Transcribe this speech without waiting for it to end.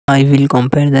I will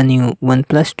compare the new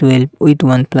OnePlus 12 with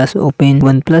OnePlus Open.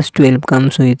 OnePlus 12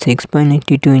 comes with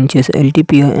 6.82 inches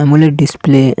LTPO AMOLED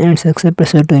display and success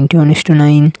ratio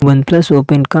 21:9. OnePlus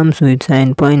Open comes with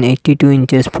 7.82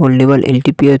 inches foldable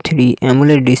LTPO 3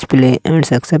 AMOLED display and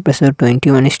success ratio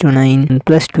 21:9.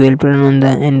 OnePlus 12 run on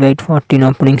the Android 14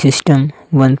 operating system.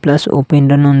 OnePlus Open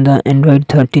run on the Android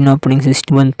 13 operating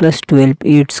system. OnePlus 12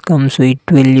 it comes with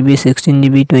 12GB,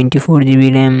 16GB,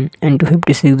 24GB RAM and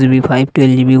 256GB,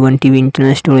 512GB, 1TB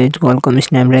internal storage, Qualcomm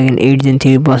Snapdragon 8 Gen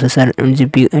 3 processor and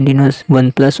GPU Adrenos.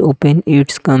 OnePlus Open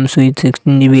it comes with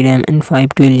 16GB RAM and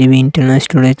 512GB internal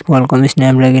storage, Qualcomm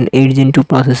Snapdragon 8 Gen 2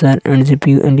 processor and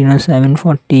GPU Adrenos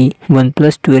 740.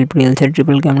 OnePlus 12 real set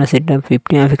triple camera setup,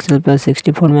 50MP plus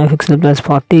 64MP plus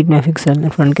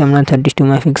 48MP, front camera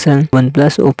 32MP.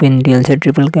 OnePlus Open real set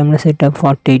triple camera setup,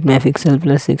 48MP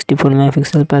plus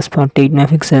 64MP plus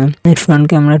 48MP. Next front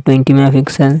camera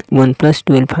 20MP. OnePlus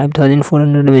 12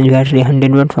 5400 mAh battery,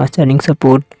 100W fast charging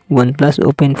support. OnePlus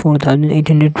Open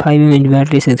 4805 mAh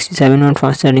battery, 67W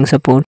fast charging support.